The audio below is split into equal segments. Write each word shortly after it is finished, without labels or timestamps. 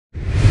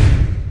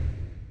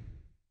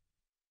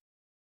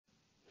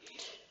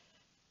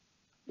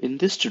In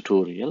this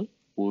tutorial,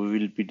 we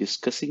will be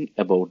discussing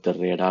about the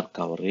radar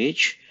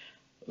coverage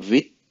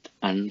with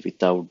and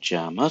without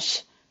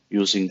jammers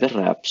using the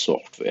Wrap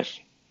software.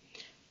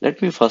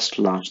 Let me first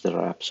launch the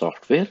Wrap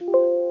software.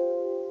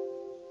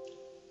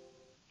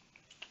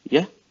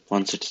 Yeah,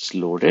 once it is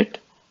loaded,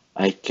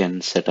 I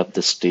can set up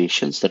the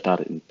stations that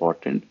are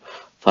important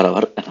for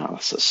our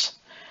analysis.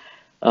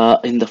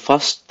 In the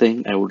first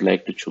thing, I would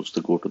like to choose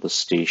to go to the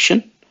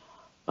station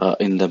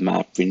in the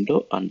map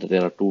window, and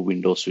there are two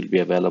windows will be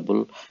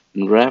available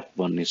in Wrap.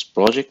 One is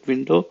project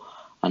window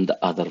and the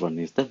other one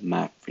is the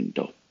map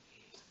window.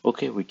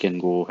 Okay, we can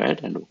go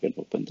ahead and we can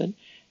open the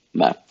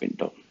map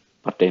window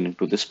pertaining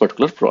to this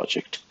particular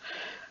project.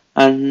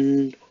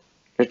 And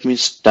let me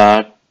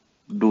start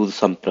do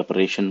some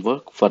preparation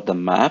work for the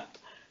map.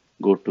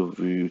 Go to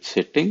view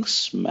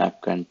settings,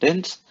 map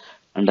contents,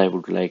 and I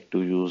would like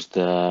to use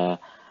the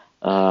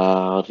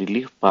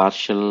relief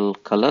partial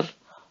color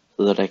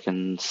so that I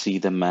can see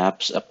the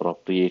maps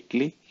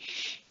appropriately.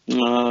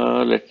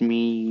 Let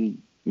me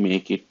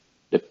make it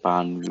the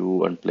pan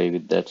view and play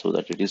with that so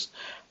that it is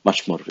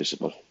much more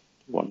visible.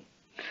 One.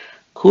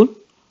 Cool.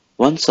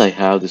 Once I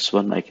have this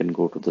one, I can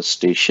go to the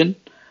station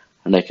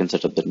and I can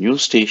set up the new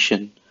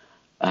station.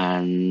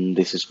 And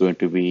this is going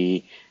to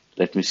be,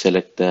 let me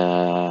select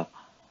the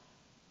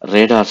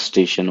radar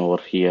station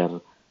over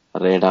here,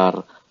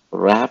 radar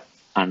wrap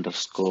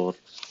underscore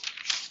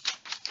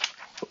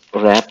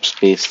wrap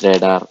space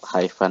radar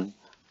hyphen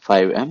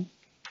 5M.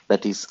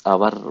 That is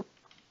our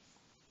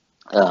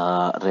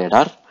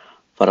radar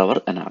for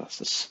our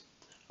analysis.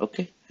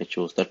 Okay, I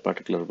chose that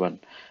particular one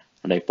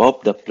and I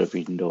popped up the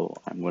window.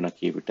 I'm going to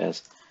keep it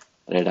as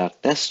radar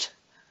test.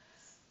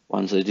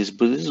 Once it is,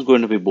 this is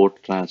going to be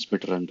both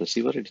transmitter and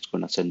receiver. It is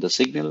going to send the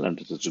signal and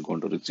it is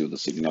going to receive the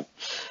signal.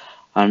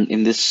 And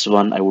in this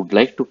one, I would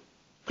like to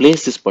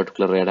place this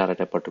particular radar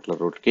at a particular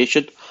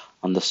location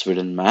on the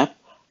Sweden map.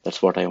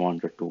 That's what I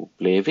wanted to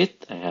play with.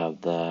 I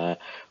have the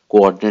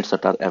coordinates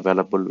that are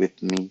available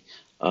with me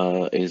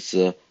is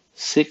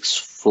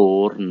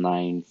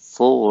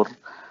 6494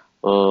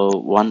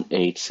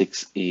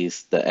 186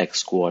 is the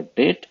X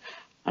coordinate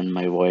and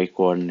my Y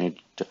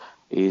coordinate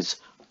is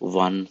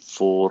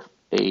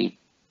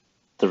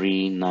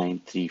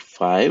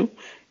 1483,935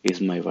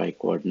 is my Y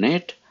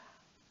coordinate,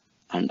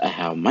 and I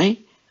have my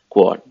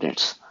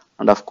coordinates,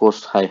 and of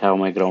course I have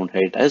my ground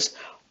height as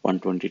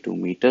 122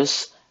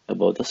 meters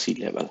above the sea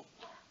level.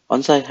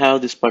 Once I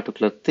have this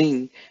particular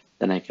thing,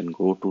 then I can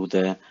go to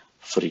the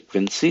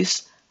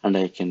frequencies and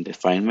I can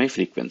define my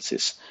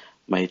frequencies.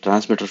 My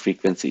transmitter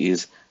frequency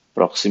is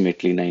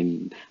approximately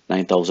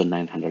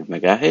 9,900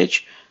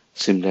 megahertz.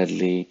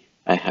 Similarly,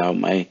 I have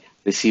my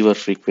receiver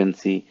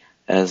frequency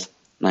as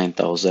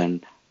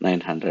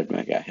 9,900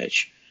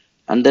 megahertz.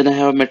 And then I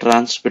have my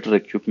transmitter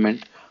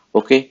equipment.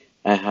 Okay,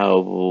 I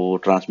have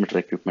transmitter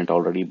equipment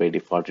already. By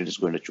default it is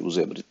going to choose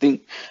everything,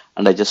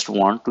 and I just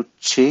want to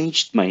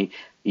change my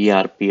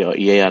ERP or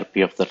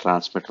EIRP of the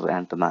transmitter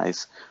antenna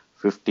is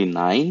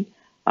 59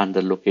 and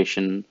the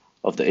location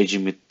of the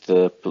azimuth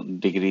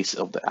degrees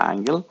of the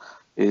angle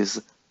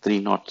is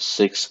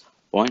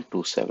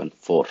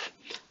 306.274.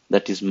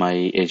 That is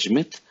my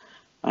azimuth,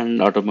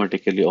 and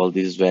automatically all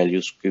these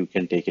values you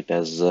can take it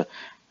as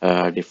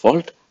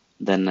default.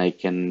 Then I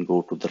can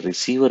go to the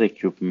receiver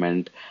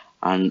equipment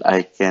and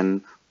I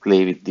can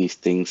play with these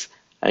things.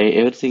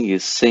 Everything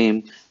is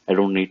same. I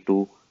don't need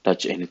to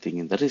touch anything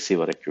in the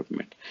receiver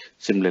equipment.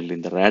 Similarly,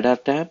 in the radar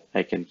tab,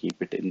 I can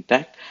keep it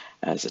intact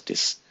as it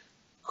is.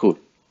 Cool.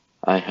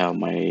 I have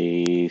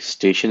my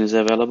station is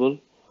available.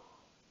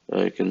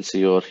 You can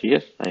see over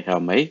here, I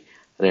have my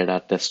radar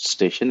test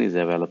station is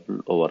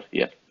available over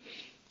here.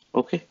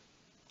 Okay.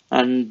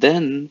 And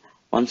then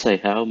once I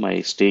have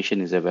my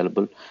station is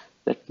available,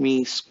 let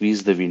me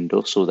squeeze the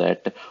window so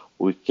that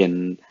we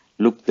can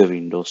look the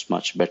windows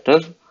much better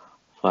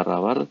for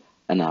our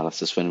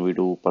analysis. When we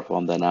do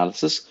perform the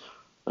analysis,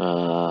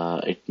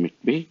 it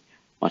might be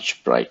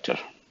much brighter.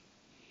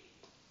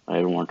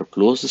 I don't want to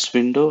close this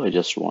window. I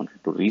just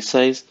wanted to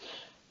resize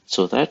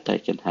so that I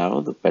can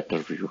have the better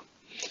view.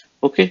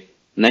 Okay,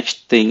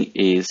 next thing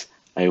is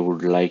I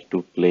would like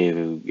to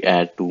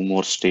add two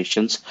more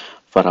stations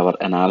for our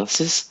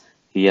analysis.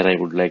 Here I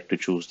would like to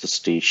choose the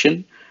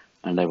station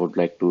and I would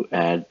like to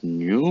add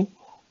new,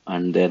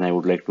 and then I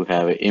would like to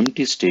have an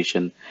empty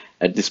station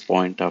at this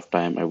point of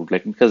time. I would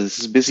like, because this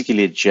is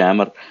basically a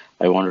jammer,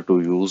 I wanted to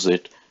use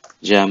it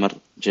jammer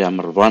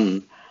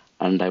 1,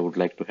 and I would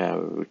like to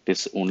have it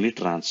is only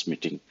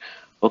transmitting.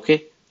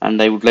 Okay,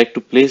 and I would like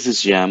to place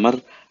this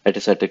jammer at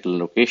a certain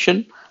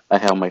location. I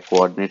have my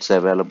coordinates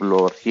available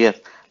over here.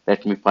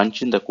 Let me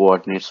punch in the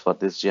coordinates for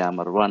this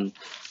jammer 1.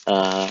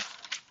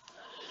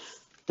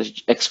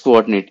 The X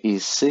coordinate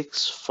is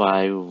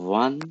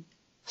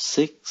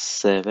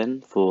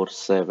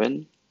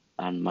 6516747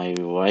 and my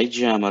Y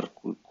jammer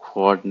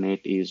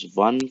coordinate is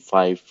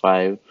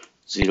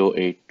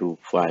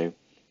 1550825.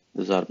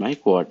 These are my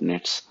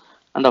coordinates,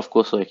 and of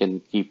course I can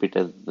keep it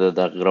as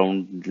the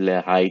ground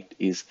height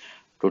is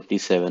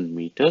 27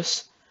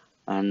 meters,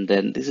 and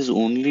then this is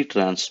only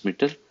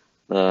transmitter.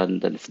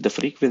 The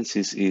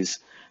frequencies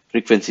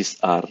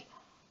are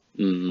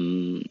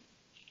mm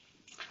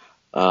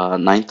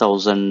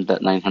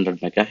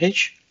 9900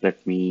 megahertz.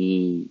 Let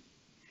me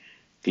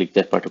click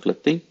that particular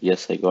thing.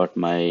 Yes, I got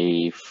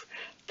my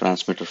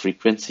transmitter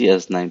frequency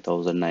as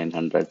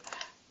 9900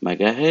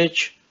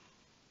 megahertz,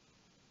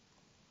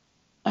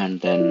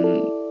 and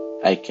then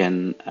I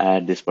can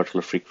add this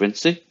particular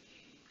frequency.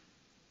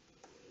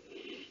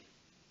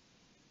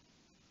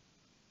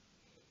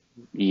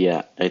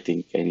 Yeah, I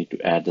think I need to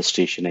add the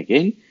station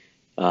again.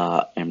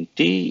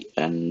 Empty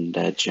and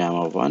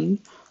jammer one.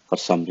 For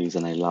some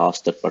reason, I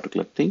lost that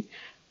particular thing.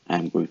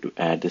 I'm going to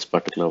add this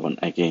particular one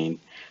again.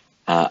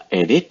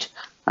 Edit,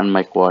 and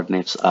my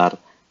coordinates are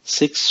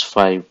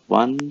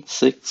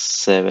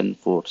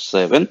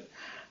 6516747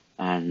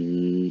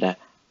 and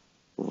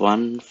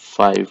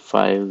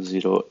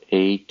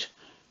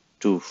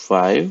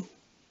 1550825,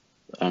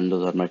 and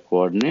those are my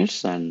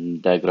coordinates,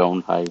 and the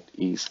ground height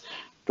is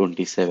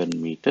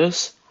 27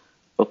 meters.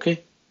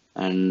 Okay,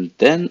 and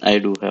then I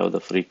do have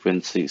the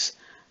frequencies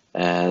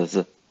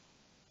as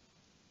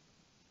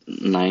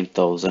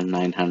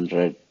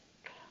 9900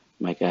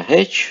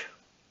 megahertz.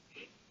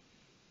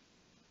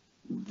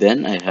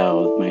 Then I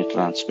have my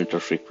transmitter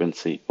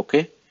frequency.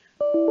 Okay,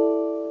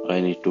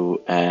 I need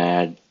to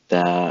add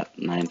the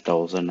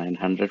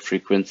 9900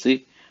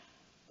 frequency,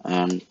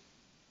 and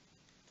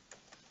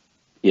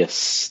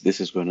yes,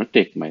 this is going to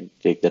take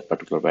that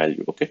particular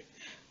value. Okay,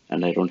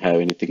 and I don't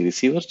have anything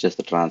receiver, just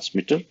the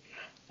transmitter.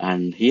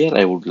 And here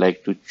I would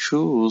like to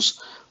choose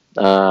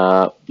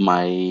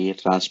my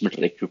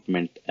transmitter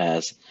equipment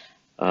as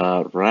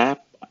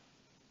wrap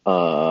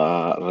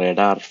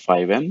radar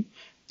 5M.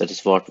 That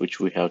is what which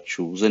we have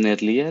chosen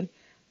earlier.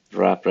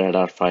 Wrap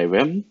radar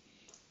 5M.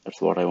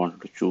 That's what I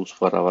wanted to choose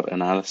for our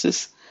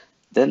analysis.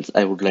 Then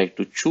I would like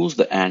to choose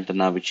the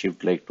antenna which you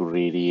would like to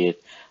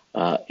radiate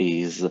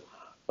is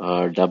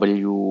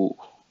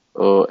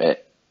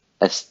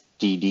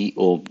STD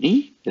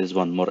Omni. There's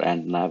one more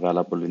antenna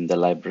available in the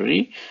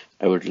library.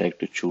 I would like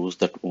to choose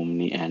that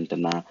Omni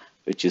antenna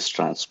which is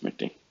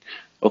transmitting.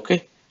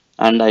 Okay,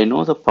 and I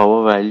know the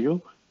power value,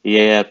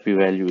 EIRP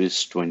value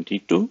is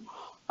 22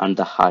 and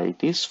the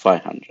height is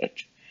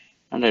 500.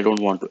 And I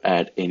don't want to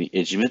add any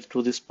azimuth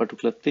to this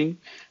particular thing,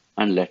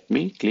 and let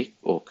me click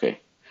OK.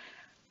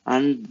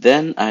 And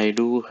then I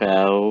do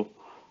have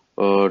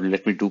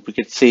let me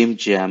duplicate same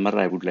jammer.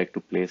 I would like to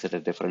place at a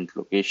different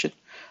location,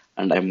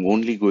 and I'm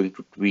only going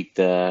to tweak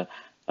the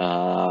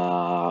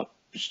uh,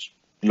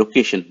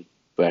 location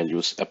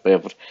values.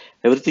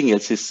 Everything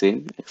else is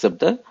same except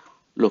the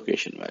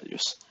location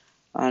values.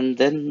 And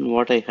then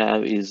what I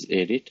have is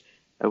edit.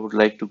 I would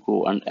like to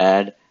go and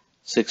add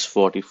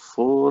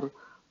 644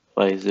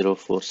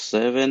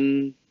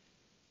 5047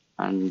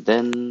 and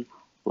then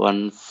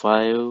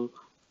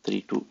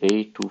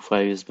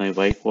 1532825 is my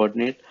Y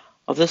coordinate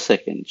of the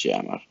second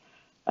jammer.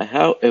 I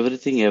have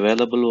everything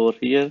available over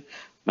here.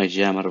 My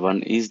jammer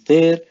 1 is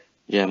there,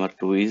 jammer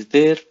 2 is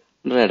there,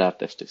 and radar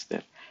test is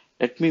there.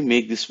 Let me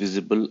make this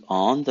visible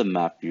on the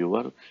map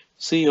viewer.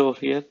 See over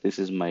here, this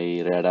is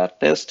my radar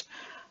test,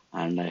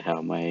 and I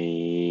have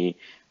my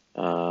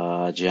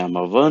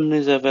jammer 1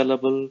 is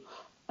available,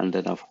 and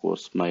then of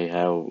course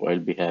I'll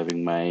be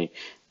having my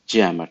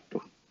jammer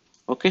 2.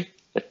 Okay,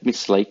 let me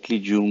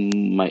slightly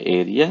zoom my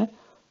area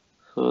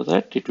so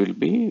that it will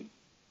be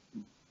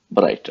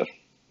brighter.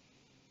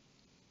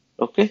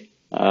 Okay,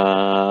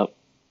 I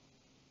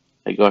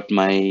got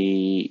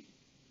I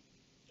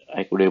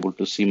could able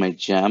to see my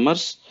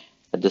jammers.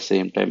 At the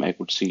same time, I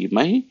could see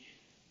my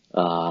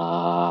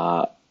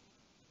uh,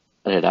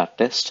 radar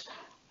test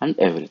and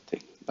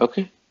everything.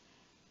 Okay,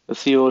 you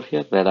see over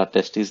here, radar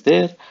test is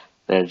there,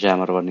 red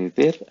jammer 1 is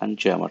there, and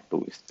jammer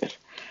 2 is there.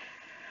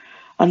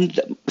 And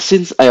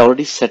since I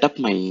already set up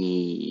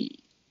my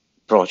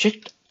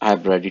project,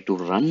 I'm ready to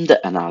run the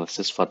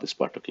analysis for this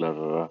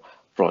particular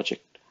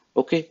project.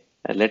 Okay,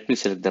 let me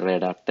select the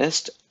radar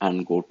test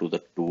and go to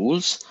the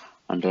tools.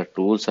 Under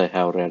tools, I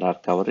have radar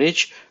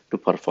coverage to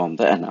perform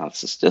the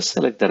analysis. Just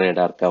select the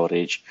radar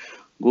coverage,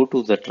 go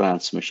to the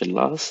transmission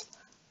loss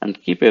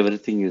and keep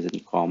everything is in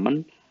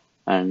common,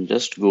 and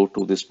just go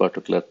to this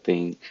particular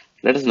thing.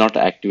 Let us not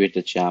activate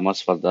the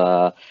jammers for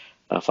the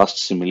first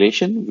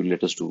simulation.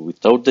 Let us do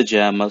without the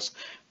jammers.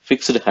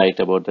 Fixed height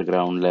about the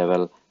ground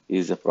level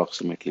is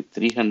approximately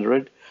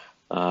 300.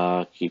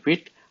 Keep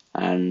it,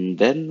 and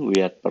then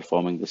we are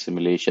performing the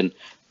simulation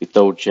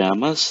without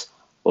jammers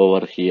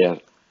over here.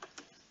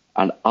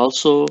 And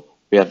also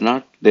we are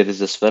not, there is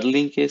a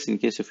swirling case. In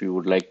case if you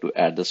would like to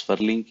add the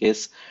swirling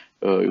case,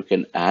 you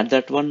can add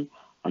that one,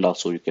 and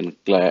also you can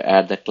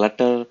add the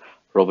clutter.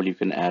 Probably you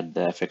can add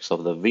the effects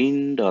of the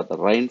wind or the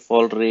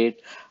rainfall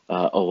rate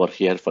over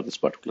here for this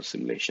particular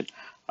simulation.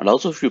 And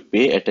also if you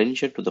pay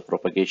attention to the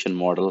propagation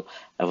model,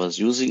 I was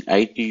using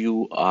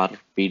ITU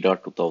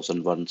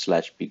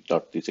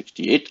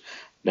RP.2001/P.368.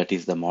 That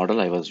is the model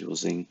I was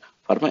using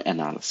for my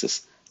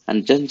analysis.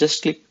 And then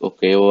just click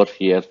OK over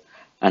here,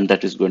 and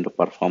that is going to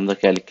perform the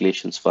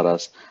calculations for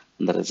us.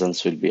 The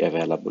results will be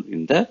available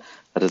in the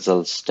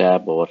results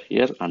tab over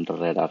here under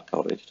radar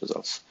coverage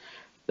results.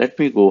 Let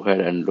me go ahead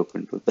and look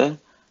into the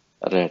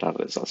radar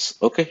results.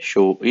 Okay,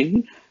 show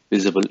in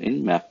visible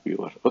in map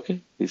viewer.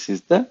 Okay, these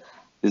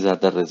are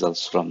the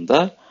results from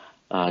the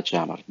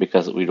jammer,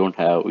 because we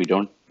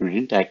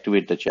didn't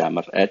activate the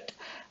jammer at.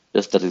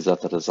 Just these are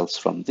the results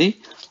from the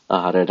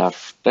radar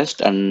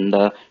test, and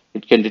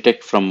it can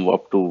detect from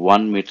up to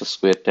 1 meter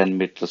square, 10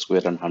 meter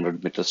square, and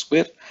 100 meter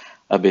square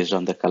based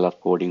on the color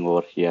coding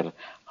over here.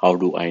 How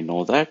do I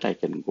know that? I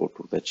can go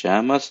to the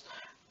jammers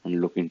and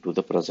look into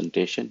the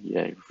presentation.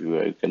 Yeah, if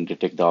you can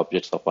detect the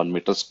objects of 1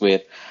 meter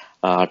square,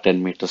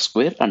 10 meter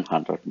square, and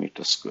 100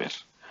 meter square.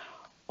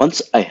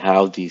 Once I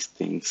have these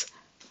things,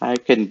 I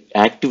can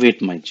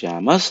activate my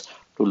jammers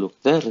to look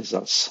the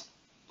results.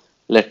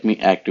 Let me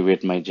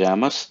activate my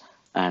jammers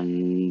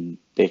and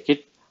take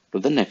it to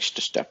the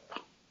next step.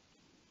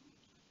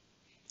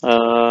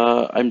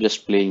 I'm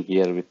just playing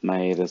here with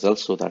my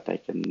results so that I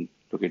can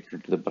look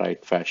into the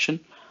bright fashion.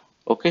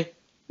 Okay,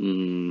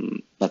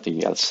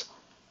 nothing else.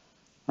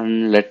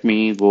 And let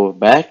me go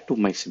back to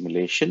my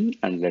simulation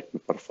and let me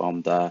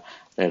perform the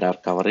radar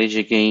coverage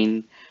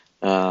again.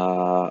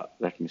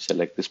 Let me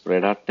select this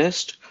radar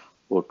test,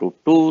 go to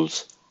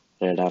tools,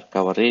 radar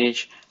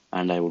coverage,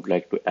 and I would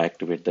like to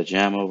activate the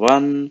jammer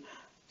 1,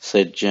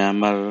 set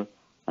jammer,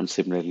 and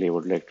similarly I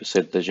would like to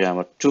set the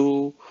jammer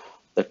 2.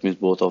 That means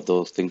both of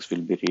those things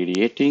will be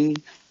radiating,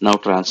 now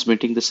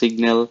transmitting the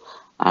signal.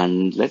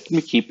 And let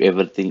me keep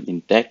everything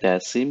intact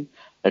as sim.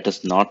 Let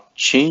us not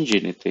change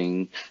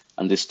anything.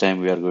 And this time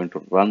we are going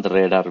to run the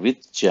radar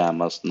with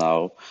jammers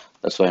now.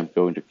 That's why I'm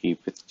going to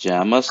keep with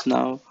jammers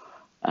now,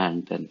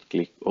 and then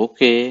click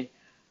OK.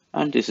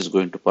 And this is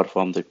going to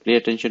perform the, pay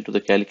attention to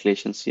the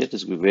calculations here.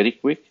 This will be very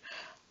quick,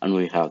 and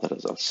we have the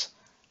results.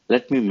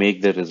 Let me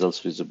make the results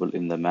visible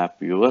in the map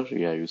viewer.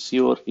 Yeah, you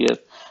see over here,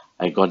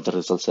 I got the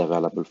results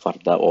available for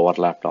the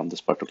overlap on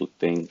this particular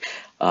thing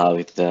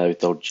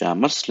without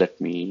jammers.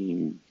 Let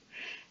me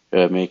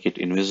make it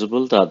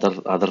invisible,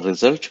 the other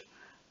result.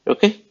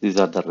 Okay, these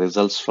are the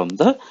results from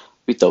the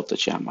without the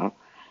jammer.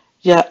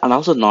 Yeah, and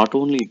also not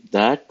only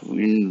that,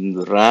 in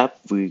the wrap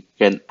we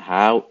can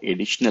have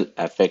additional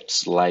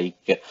effects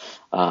like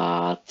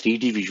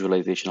 3D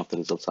visualization of the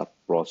results are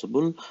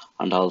possible,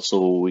 and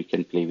also we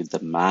can play with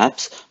the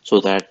maps so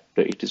that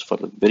it is for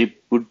a very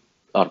good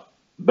or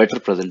better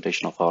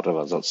presentation of our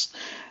results.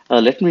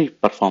 Let me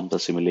perform the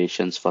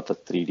simulations for the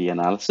 3D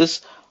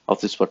analysis of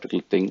this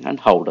particular thing and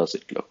how does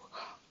it look.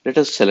 Let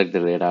us select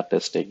the radar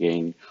test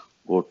again,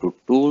 go to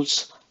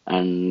tools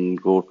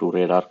and go to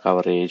radar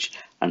coverage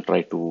and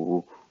try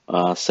to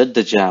set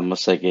the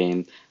jammers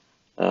again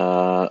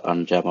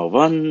on jammer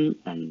 1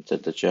 and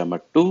set the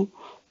jammer 2.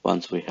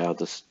 Once we have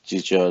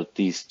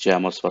these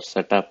jammers were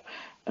set up,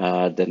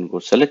 then go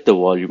select the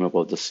volume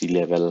above the sea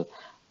level,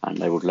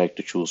 and I would like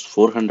to choose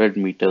 400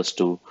 meters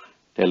to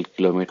 10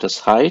 kilometers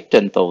height,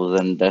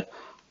 10,000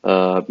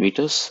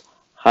 meters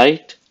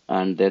height,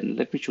 and then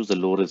let me choose the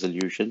low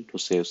resolution to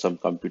save some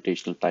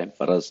computational time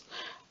for us.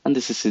 And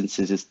this is, since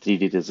this is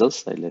 3D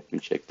results, let me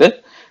check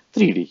the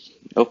 3D.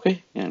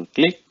 Okay, and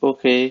click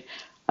OK,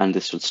 and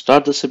this will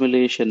start the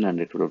simulation and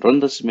it will run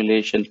the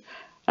simulation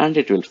and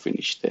it will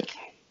finish there.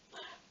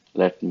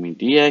 Let me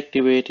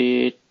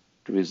deactivate it,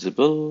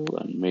 visible,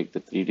 and make the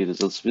 3D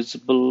results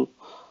visible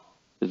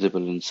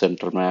in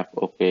center map.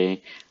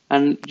 Okay,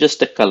 and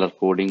just a color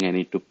coding I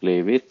need to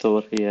play with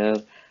over here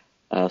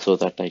so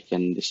that I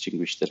can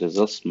distinguish the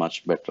results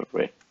much better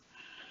way.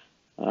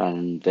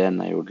 And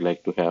then I would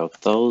like to have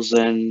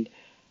 1000.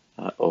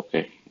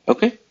 Okay,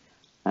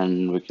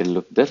 and we can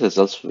look the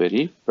results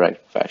very bright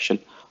fashion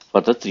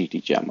for the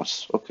 3D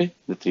jammers. Okay,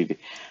 the 3D,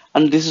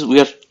 and this is, we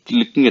are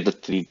looking at the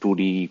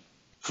 2D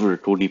for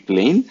 2D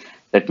plane.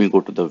 Let me go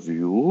to the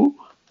view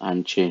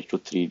and change to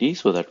 3D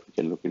so that we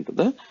can look into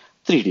the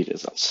 3D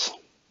results.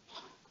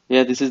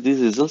 Yeah, these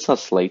results are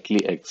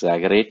slightly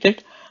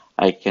exaggerated.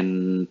 I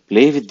can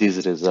play with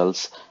these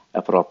results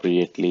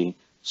appropriately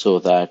so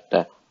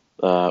that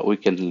we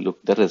can look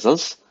the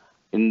results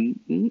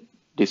in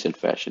decent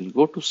fashion.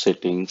 Go to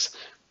settings,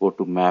 go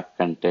to map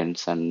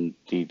contents and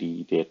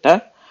 3D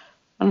data,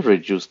 and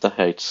reduce the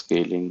height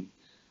scaling.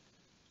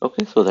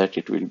 Okay, so that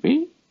it will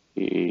be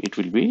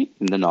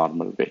in the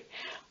normal way.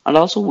 And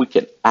also we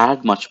can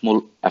add much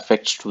more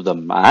effects to the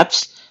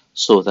maps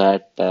so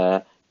that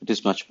it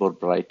is much more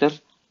brighter.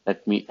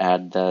 Let me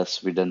add the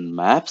Sweden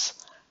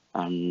maps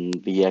and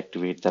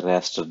deactivate the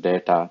raster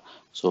data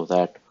so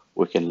that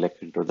we can look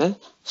into the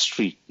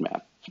street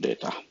map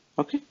data.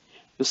 Okay,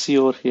 you see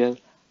over here,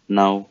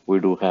 now we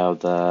do have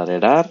the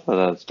radar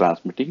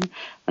transmitting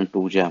and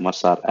 2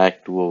 jammers are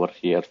active over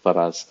here for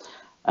us,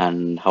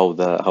 and how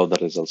the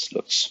results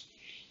looks.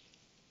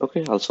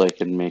 Okay, also I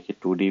can make a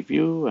 2D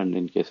view, and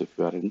in case if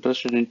you are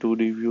interested in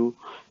 2D view,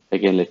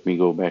 again let me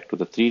go back to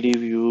the 3D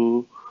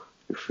view.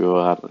 If you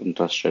are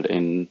interested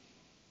in,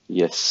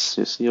 yes,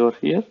 you see over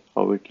here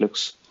how it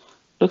looks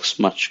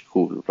much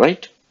cool,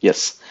 right?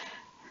 Yes,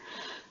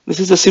 this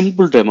is a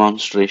simple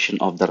demonstration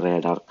of the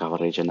radar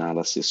coverage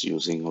analysis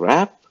using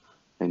wrap.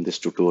 In this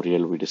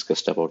tutorial, we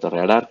discussed about the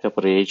radar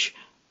coverage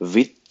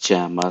with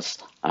jammers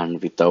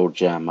and without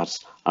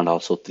jammers, and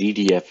also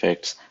 3D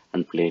effects,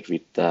 and played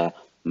with the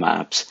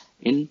maps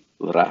in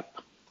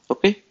Wrap.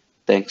 Okay,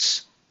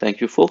 thanks.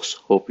 Thank you, folks.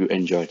 Hope you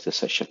enjoyed the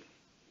session.